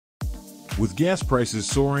With gas prices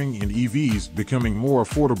soaring and EVs becoming more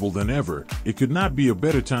affordable than ever, it could not be a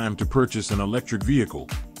better time to purchase an electric vehicle.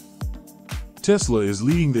 Tesla is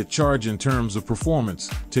leading the charge in terms of performance,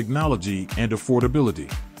 technology, and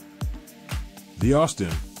affordability. The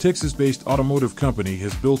Austin, Texas-based automotive company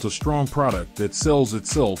has built a strong product that sells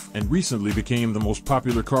itself and recently became the most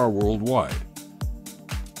popular car worldwide.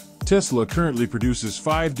 Tesla currently produces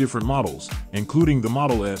 5 different models, including the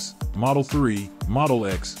Model S, Model 3, Model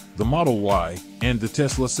X, the Model Y, and the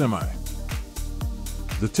Tesla Semi.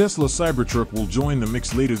 The Tesla Cybertruck will join the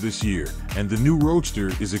mix later this year, and the new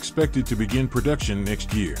Roadster is expected to begin production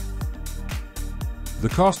next year. The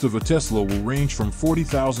cost of a Tesla will range from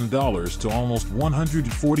 $40,000 to almost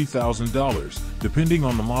 $140,000, depending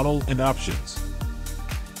on the model and options.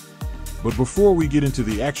 But before we get into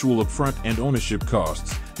the actual upfront and ownership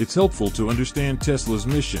costs, it's helpful to understand Tesla's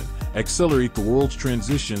mission: accelerate the world's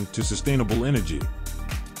transition to sustainable energy.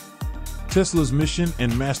 Tesla's mission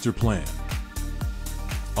and master plan.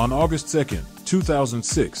 On August 2,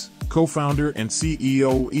 2006, co-founder and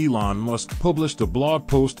CEO Elon Musk published a blog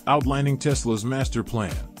post outlining Tesla's master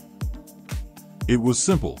plan. It was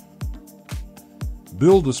simple.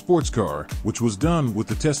 Build a sports car, which was done with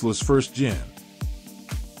the Tesla's first gen.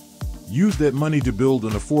 Use that money to build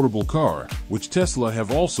an affordable car, which Tesla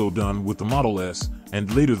have also done with the Model S,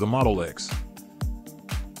 and later the Model X.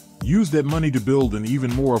 Use that money to build an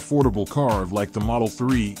even more affordable car like the Model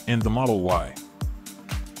 3 and the Model Y.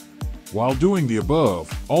 While doing the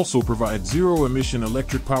above, also provide zero-emission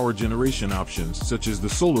electric power generation options such as the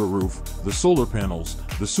solar roof, the solar panels,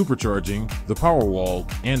 the supercharging, the Powerwall,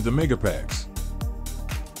 and the Megapacks.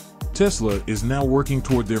 Tesla is now working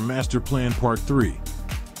toward their Master Plan Part 3.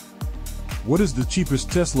 What is the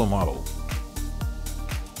cheapest Tesla model?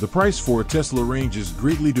 The price for a Tesla ranges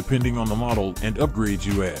greatly depending on the model and upgrades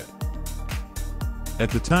you add. At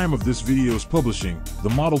the time of this video's publishing, the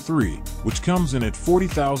Model 3, which comes in at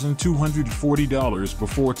 $40,240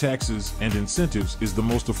 before taxes and incentives, is the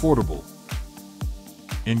most affordable.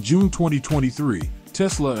 In June 2023,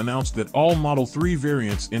 Tesla announced that all Model 3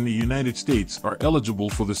 variants in the United States are eligible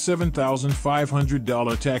for the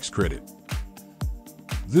 $7,500 tax credit.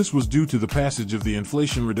 This was due to the passage of the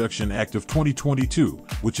Inflation Reduction Act of 2022,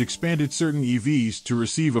 which expanded certain EVs to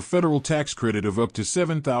receive a federal tax credit of up to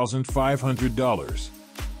 $7,500.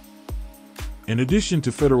 In addition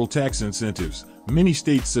to federal tax incentives, many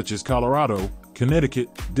states such as Colorado, Connecticut,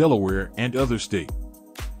 Delaware, and other states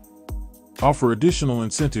offer additional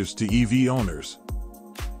incentives to EV owners.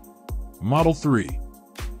 Model 3.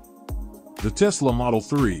 The Tesla Model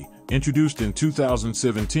 3, introduced in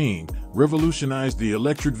 2017, revolutionized the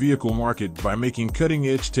electric vehicle market by making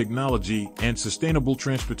cutting-edge technology and sustainable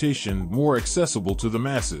transportation more accessible to the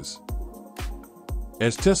masses.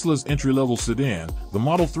 As Tesla's entry-level sedan, the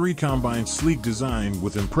Model 3 combines sleek design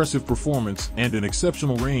with impressive performance and an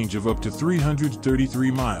exceptional range of up to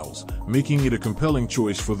 333 miles, making it a compelling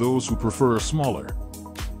choice for those who prefer a smaller,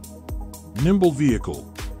 nimble vehicle.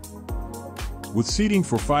 With seating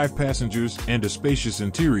for 5 passengers and a spacious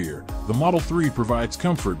interior, the Model 3 provides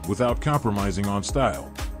comfort without compromising on style.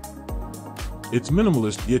 Its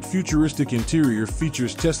minimalist yet futuristic interior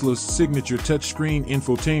features Tesla's signature touchscreen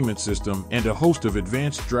infotainment system and a host of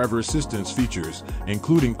advanced driver assistance features,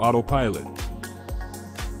 including autopilot.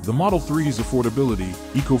 The Model 3's affordability,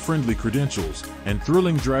 eco-friendly credentials, and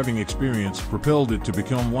thrilling driving experience propelled it to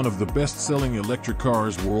become one of the best-selling electric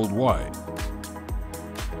cars worldwide,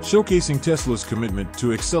 showcasing Tesla's commitment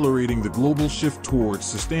to accelerating the global shift towards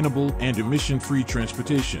sustainable and emission-free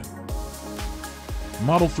transportation.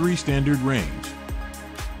 Model 3 Standard Range.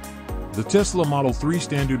 The Tesla Model 3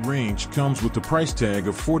 Standard Range comes with the price tag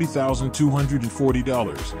of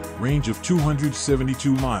 $40,240, range of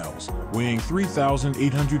 272 miles, weighing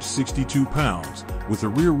 3,862 pounds, with a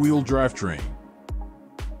rear-wheel drivetrain.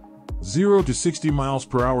 0 to 60 miles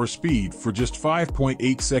per hour speed for just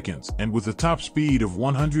 5.8 seconds and with a top speed of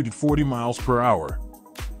 140 miles per hour.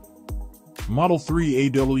 Model 3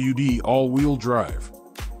 AWD all-wheel drive.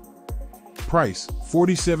 Price,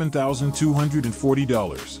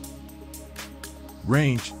 $47,240.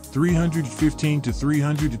 Range, 315 to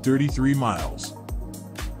 333 miles.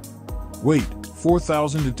 Weight,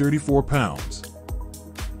 4,034 pounds.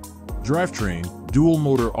 Drivetrain,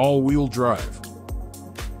 dual-motor all-wheel drive.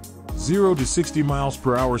 0 to 60 miles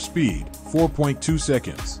per hour speed, 4.2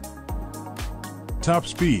 seconds. Top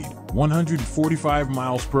speed, 145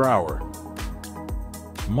 miles per hour.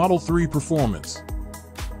 Model 3 Performance.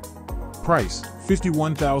 Price,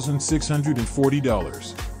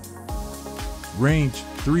 $51,640. Range,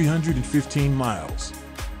 315 miles.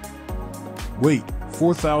 Weight,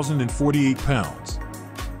 4,048 pounds.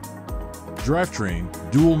 Drivetrain,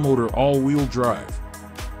 dual motor all-wheel drive.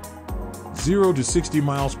 0 to 60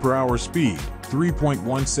 miles per hour speed,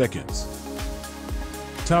 3.1 seconds.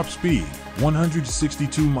 Top speed,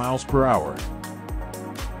 162 miles per hour.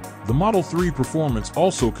 The Model 3 Performance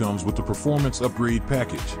also comes with the Performance Upgrade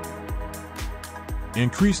package.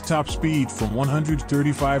 Increased top speed from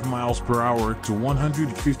 135 miles per hour to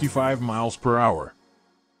 155 miles per hour.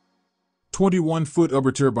 21-foot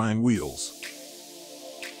upper turbine wheels.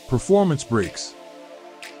 Performance brakes.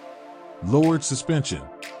 Lowered suspension.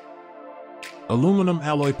 Aluminum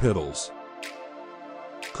alloy pedals.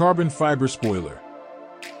 Carbon fiber spoiler.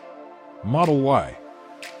 Model Y.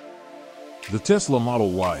 The Tesla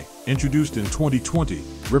Model Y, introduced in 2020,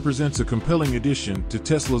 represents a compelling addition to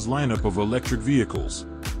Tesla's lineup of electric vehicles.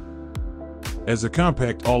 As a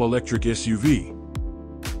compact all-electric SUV,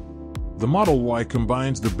 the Model Y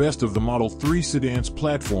combines the best of the Model 3 sedan's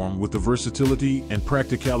platform with the versatility and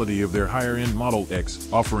practicality of their higher-end Model X,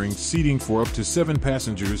 offering seating for up to 7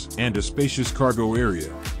 passengers and a spacious cargo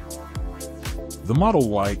area. The Model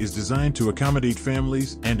Y is designed to accommodate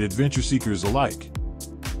families and adventure seekers alike.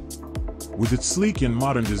 With its sleek and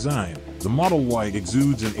modern design, the Model Y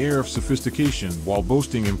exudes an air of sophistication while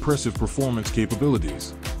boasting impressive performance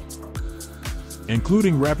capabilities,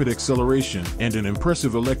 including rapid acceleration and an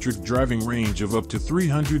impressive electric driving range of up to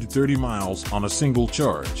 330 miles on a single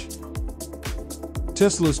charge.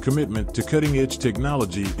 Tesla's commitment to cutting-edge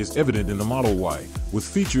technology is evident in the Model Y, with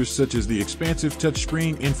features such as the expansive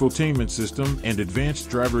touchscreen infotainment system and advanced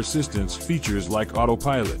driver assistance features like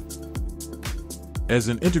autopilot. As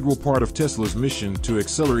an integral part of Tesla's mission to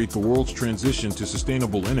accelerate the world's transition to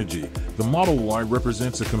sustainable energy, the Model Y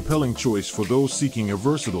represents a compelling choice for those seeking a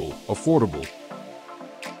versatile, affordable,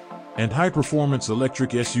 and high-performance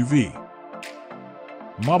electric SUV.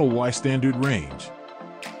 Model Y standard range.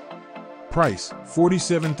 Price,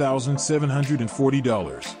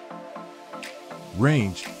 $47,740.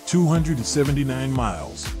 Range, 279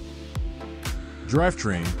 miles.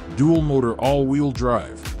 Drivetrain, dual motor all-wheel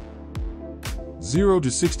drive. 0 to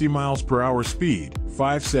 60 miles per hour speed,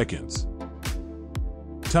 5 seconds.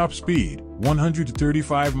 Top speed,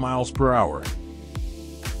 135 miles per hour.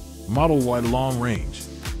 Model Y long range.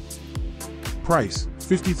 Price,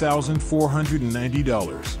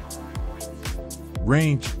 $50,490.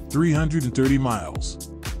 Range, 330 miles.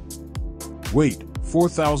 Weight,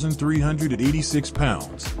 4,386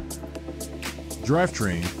 pounds.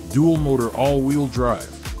 Drivetrain, dual motor all-wheel drive.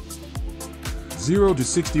 0 to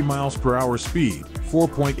 60 miles per hour speed,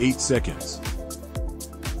 4.8 seconds.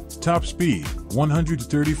 Top speed,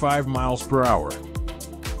 135 miles per hour.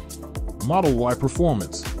 Model Y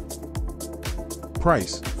Performance.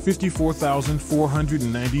 Price,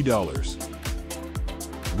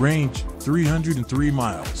 $54,490. Range, 303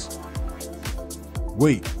 miles.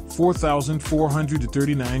 Weight,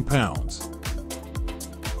 4,439 pounds.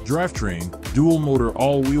 Drivetrain, dual motor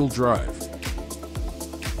all-wheel drive.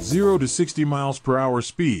 0 to 60 miles per hour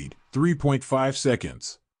speed, 3.5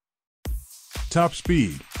 seconds. Top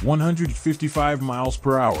speed, 155 miles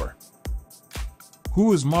per hour.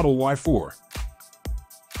 Who is Model Y for?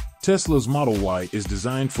 Tesla's Model Y is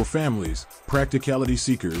designed for families, practicality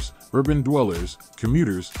seekers, urban dwellers,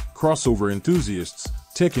 commuters, crossover enthusiasts,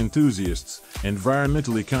 tech enthusiasts,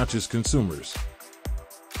 environmentally conscious consumers,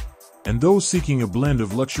 and those seeking a blend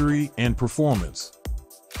of luxury and performance.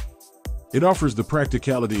 It offers the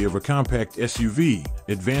practicality of a compact SUV,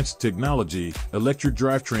 advanced technology, electric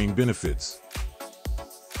drivetrain benefits,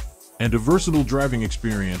 and a versatile driving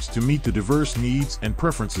experience to meet the diverse needs and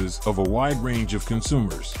preferences of a wide range of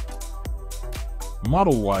consumers.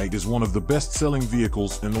 Model Y is one of the best-selling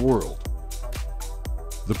vehicles in the world.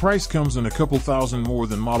 The price comes in a couple thousand more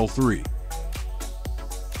than Model 3.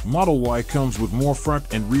 Model Y comes with more front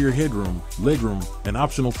and rear headroom, legroom, an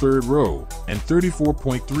optional third row, and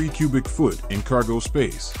 34.3 cubic foot in cargo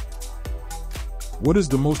space. What is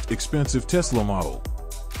the most expensive Tesla model?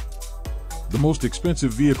 The most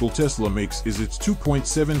expensive vehicle Tesla makes is its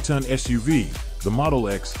 2.7-ton SUV, the Model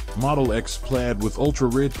X Plaid with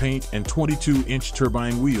ultra-red paint and 22-inch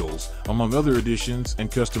turbine wheels, among other additions and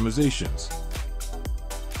customizations.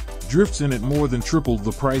 Drifts in at more than tripled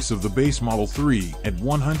the price of the base Model 3 at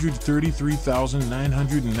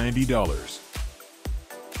 $133,990.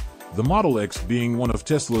 The Model X, being one of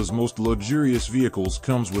Tesla's most luxurious vehicles,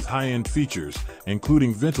 comes with high-end features,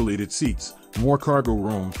 including ventilated seats, more cargo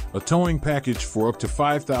room, a towing package for up to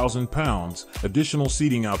 5,000 pounds, additional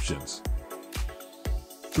seating options,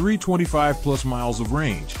 325+ miles of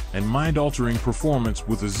range, and mind-altering performance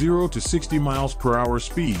with a 0 to 60 miles per hour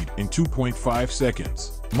speed in 2.5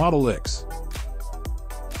 seconds. Model X.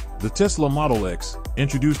 The Tesla Model X,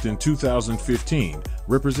 introduced in 2015,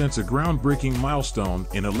 represents a groundbreaking milestone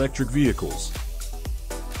in electric vehicles.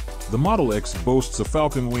 The Model X boasts a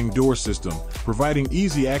falcon wing door system, providing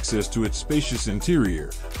easy access to its spacious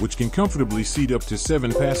interior, which can comfortably seat up to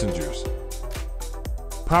 7 passengers.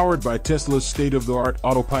 Powered by Tesla's state-of-the-art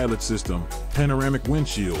autopilot system, panoramic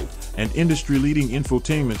windshield, and industry-leading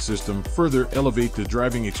infotainment system further elevate the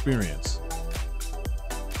driving experience.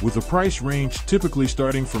 With a price range typically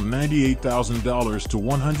starting from $98,000 to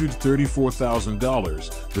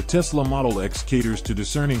 $134,000, the Tesla Model X caters to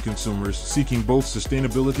discerning consumers seeking both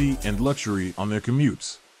sustainability and luxury on their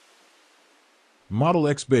commutes. Model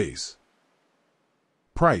X Base.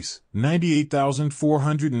 Price,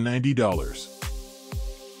 $98,490.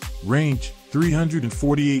 Range,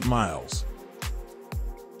 348 miles.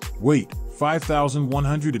 Weight,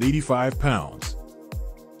 5,185 pounds.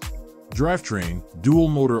 Drivetrain,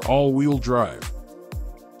 dual-motor all-wheel drive.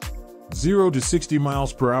 0 to 60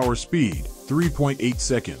 miles per hour speed, 3.8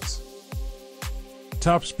 seconds.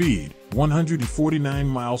 Top speed, 149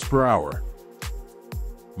 miles per hour.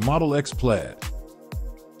 Model X Plaid.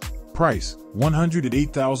 Price,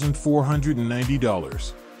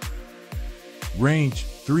 $108,490. Range,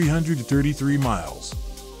 333 miles.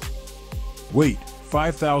 Weight,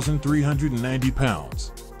 5,390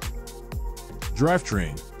 pounds.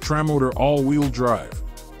 Drivetrain, tri-motor all-wheel drive.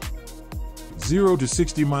 0 to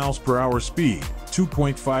 60 miles per hour speed,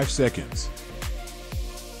 2.5 seconds.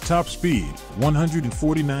 Top speed,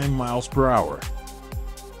 149 miles per hour.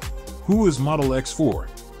 Who is Model X for?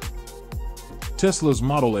 Tesla's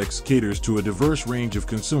Model X caters to a diverse range of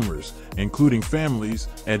consumers, including families,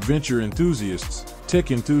 adventure enthusiasts, tech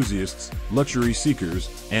enthusiasts, luxury seekers,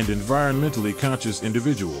 and environmentally conscious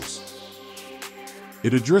individuals.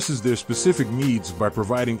 It addresses their specific needs by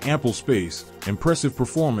providing ample space, impressive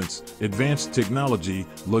performance, advanced technology,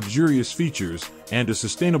 luxurious features, and a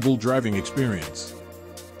sustainable driving experience.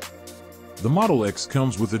 The Model X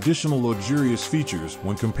comes with additional luxurious features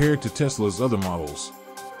when compared to Tesla's other models.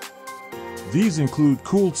 These include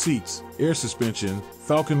cooled seats, air suspension,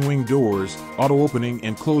 falcon wing doors, auto-opening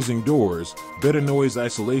and closing doors, better noise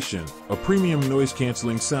isolation, a premium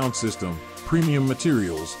noise-canceling sound system, premium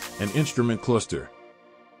materials, an instrument cluster,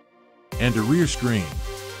 and a rear screen.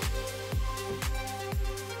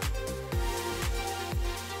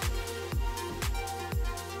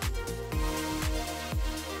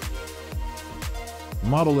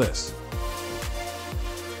 Model S.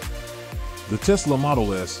 The Tesla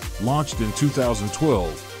Model S, launched in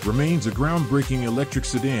 2012, remains a groundbreaking electric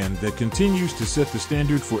sedan that continues to set the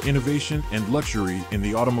standard for innovation and luxury in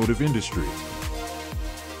the automotive industry.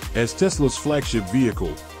 As Tesla's flagship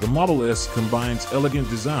vehicle, the Model S combines elegant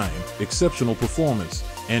design, exceptional performance,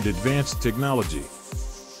 and advanced technology.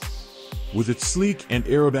 With its sleek and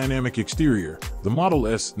aerodynamic exterior, the Model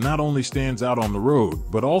S not only stands out on the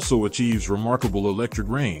road but also achieves remarkable electric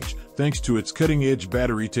range thanks to its cutting-edge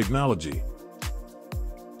battery technology.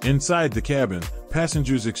 Inside the cabin,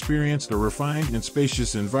 passengers experienced a refined and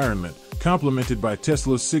spacious environment, complemented by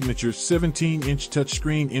Tesla's signature 17-inch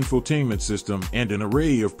touchscreen infotainment system and an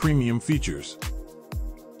array of premium features.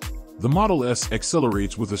 The Model S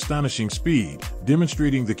accelerates with astonishing speed,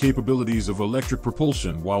 demonstrating the capabilities of electric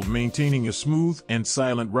propulsion while maintaining a smooth and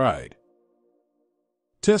silent ride.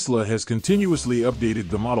 Tesla has continuously updated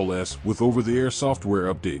the Model S with over-the-air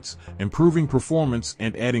software updates, improving performance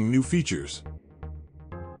and adding new features,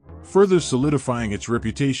 further solidifying its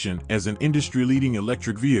reputation as an industry-leading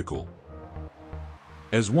electric vehicle.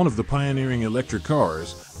 As one of the pioneering electric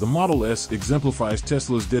cars, the Model S exemplifies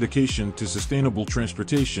Tesla's dedication to sustainable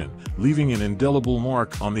transportation, leaving an indelible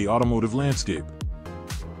mark on the automotive landscape.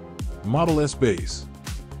 Model S Base.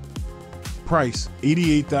 Price,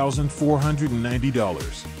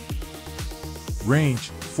 $88,490. Range,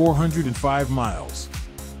 405 miles.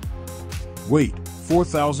 Weight,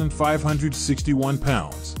 4,561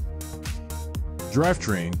 pounds.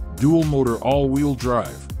 Drivetrain, dual-motor all-wheel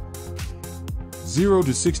drive. 0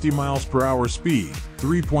 to 60 miles per hour speed,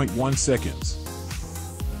 3.1 seconds.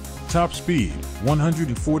 Top speed,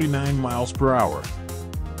 149 miles per hour.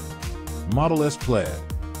 Model S Plaid.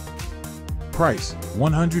 Price,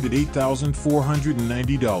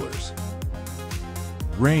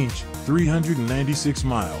 $108,490. Range, 396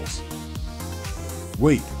 miles.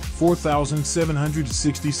 Weight,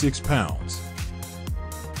 4,766 pounds.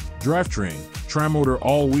 Drivetrain, tri-motor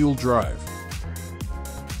all-wheel drive.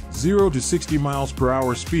 0 to 60 miles per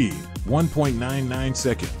hour speed, 1.99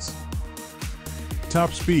 seconds.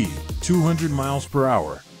 Top speed, 200 miles per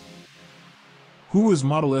hour. Who is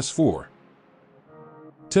Model S for?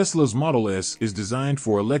 Tesla's Model S is designed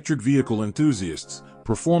for electric vehicle enthusiasts,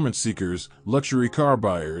 performance seekers, luxury car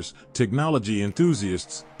buyers, technology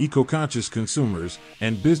enthusiasts, eco-conscious consumers,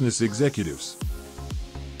 and business executives.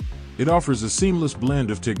 It offers a seamless blend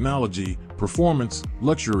of technology, performance,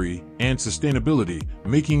 luxury, and sustainability,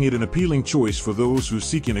 making it an appealing choice for those who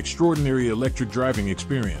seek an extraordinary electric driving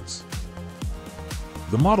experience.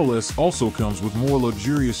 The Model S also comes with more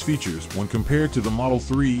luxurious features when compared to the Model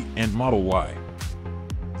 3 and Model Y.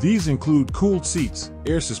 These include cooled seats,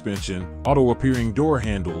 air suspension, auto-appearing door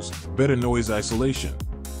handles, better noise isolation,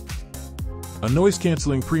 a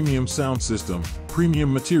noise-canceling premium sound system,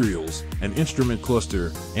 premium materials, an instrument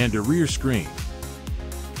cluster, and a rear screen.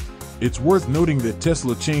 It's worth noting that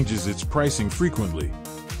Tesla changes its pricing frequently.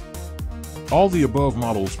 All the above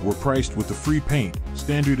models were priced with the free paint,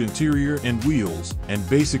 standard interior and wheels, and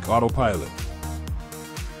basic autopilot.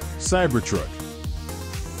 Cybertruck.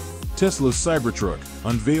 Tesla's Cybertruck,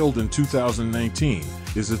 unveiled in 2019,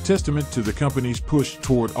 is a testament to the company's push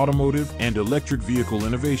toward automotive and electric vehicle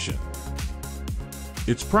innovation.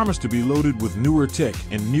 It's promised to be loaded with newer tech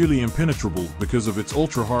and nearly impenetrable because of its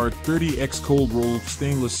ultra-hard 30x cold-rolled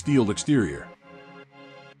stainless steel exterior.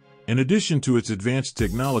 In addition to its advanced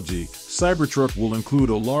technology, Cybertruck will include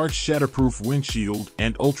a large shatterproof windshield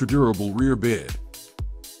and ultra-durable rear bed.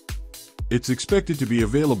 It's expected to be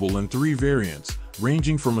available in 3 variants,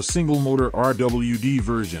 ranging from a single-motor RWD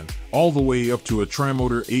version all the way up to a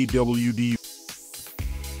tri-motor AWD.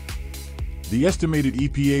 The estimated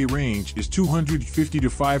EPA range is 250 to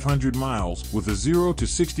 500 miles with a 0 to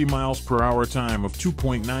 60 miles per hour time of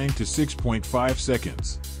 2.9 to 6.5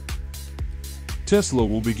 seconds. Tesla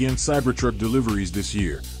will begin Cybertruck deliveries this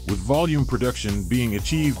year, with volume production being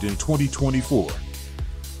achieved in 2024.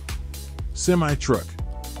 Semi-truck.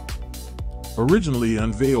 Originally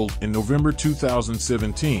unveiled in November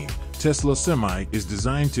 2017, Tesla Semi is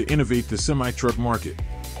designed to innovate the semi-truck market.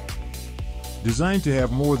 Designed to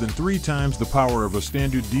have more than 3 times the power of a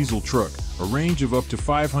standard diesel truck, a range of up to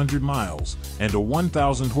 500 miles, and a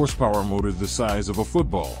 1,000 horsepower motor the size of a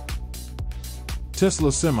football,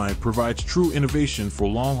 Tesla Semi provides true innovation for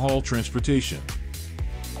long-haul transportation.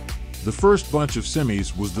 The first bunch of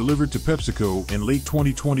semis was delivered to PepsiCo in late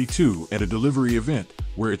 2022 at a delivery event,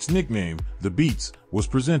 where its nickname, the Beats, was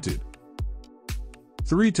presented.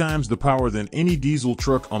 3 times the power than any diesel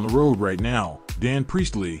truck on the road right now, Dan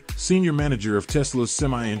Priestley, senior manager of Tesla's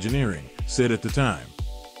Semi-Engineering, said at the time.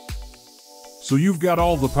 So you've got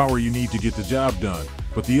all the power you need to get the job done,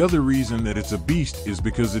 but the other reason that it's a beast is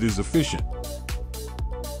because it is efficient.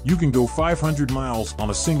 You can go 500 miles on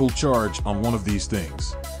a single charge on one of these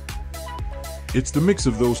things. It's the mix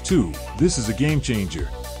of those two. This is a game changer.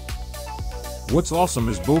 What's awesome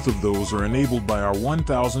is both of those are enabled by our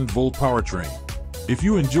 1000-volt powertrain. If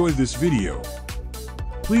you enjoyed this video,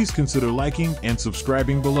 please consider liking and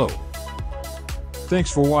subscribing below. Thanks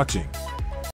for watching.